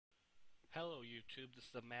Hello YouTube, this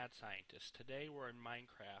is the Mad Scientist. Today we're in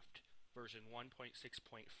Minecraft version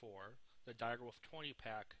 1.6.4, the Direwolf 20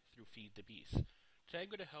 pack through Feed the Beast. Today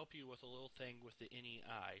I'm going to help you with a little thing with the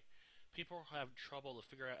NEI. People have trouble to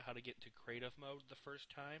figure out how to get into creative mode the first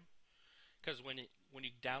time, because when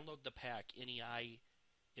you download the pack, NEI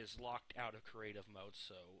is locked out of creative mode,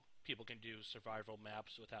 so people can do survival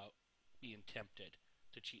maps without being tempted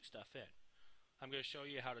to cheat stuff in. I'm going to show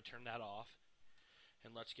you how to turn that off,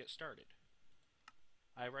 and let's get started.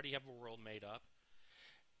 I already have a world made up.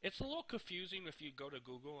 It's a little confusing if you go to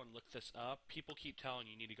Google and look this up. People keep telling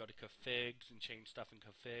you need to go to configs and change stuff in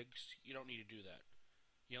configs. You don't need to do that.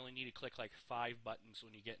 You only need to click like 5 buttons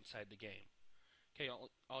when you get inside the game. Okay,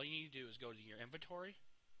 all you need to do is go to your inventory,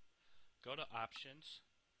 go to options,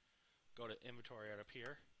 go to inventory right up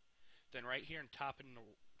here, then right here in the top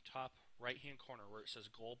right hand corner where it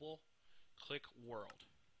says global, click world.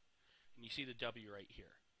 And you see the W right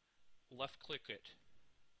here. Left click it.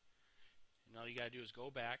 And all you gotta do is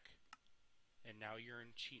go back, and now you're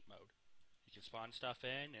in cheat mode. You can spawn stuff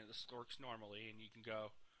in, and this works normally, and you can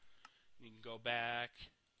go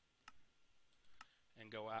back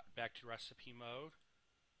and go back to recipe mode.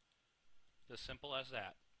 As simple as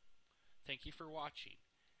that. Thank you for watching.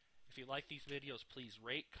 If you like these videos, please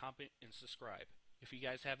rate, comment, and subscribe. If you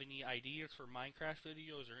guys have any ideas for Minecraft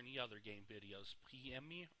videos or any other game videos,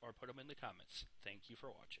 PM me or put them in the comments. Thank you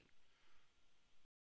for watching.